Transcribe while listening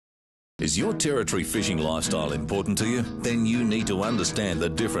Is your territory fishing lifestyle important to you? Then you need to understand the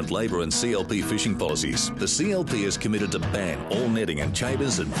different Labor and CLP fishing policies. The CLP is committed to ban all netting and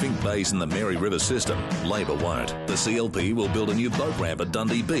chambers and fink bays in the Mary River system. Labor won't. The CLP will build a new boat ramp at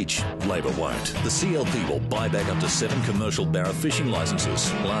Dundee Beach. Labor won't. The CLP will buy back up to 7 commercial barra fishing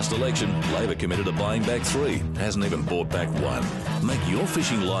licences. Last election, Labor committed to buying back 3. Hasn't even bought back 1. Make your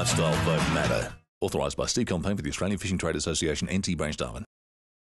fishing lifestyle vote matter. Authorised by Steve Compain for the Australian Fishing Trade Association, NT Branch Darwin.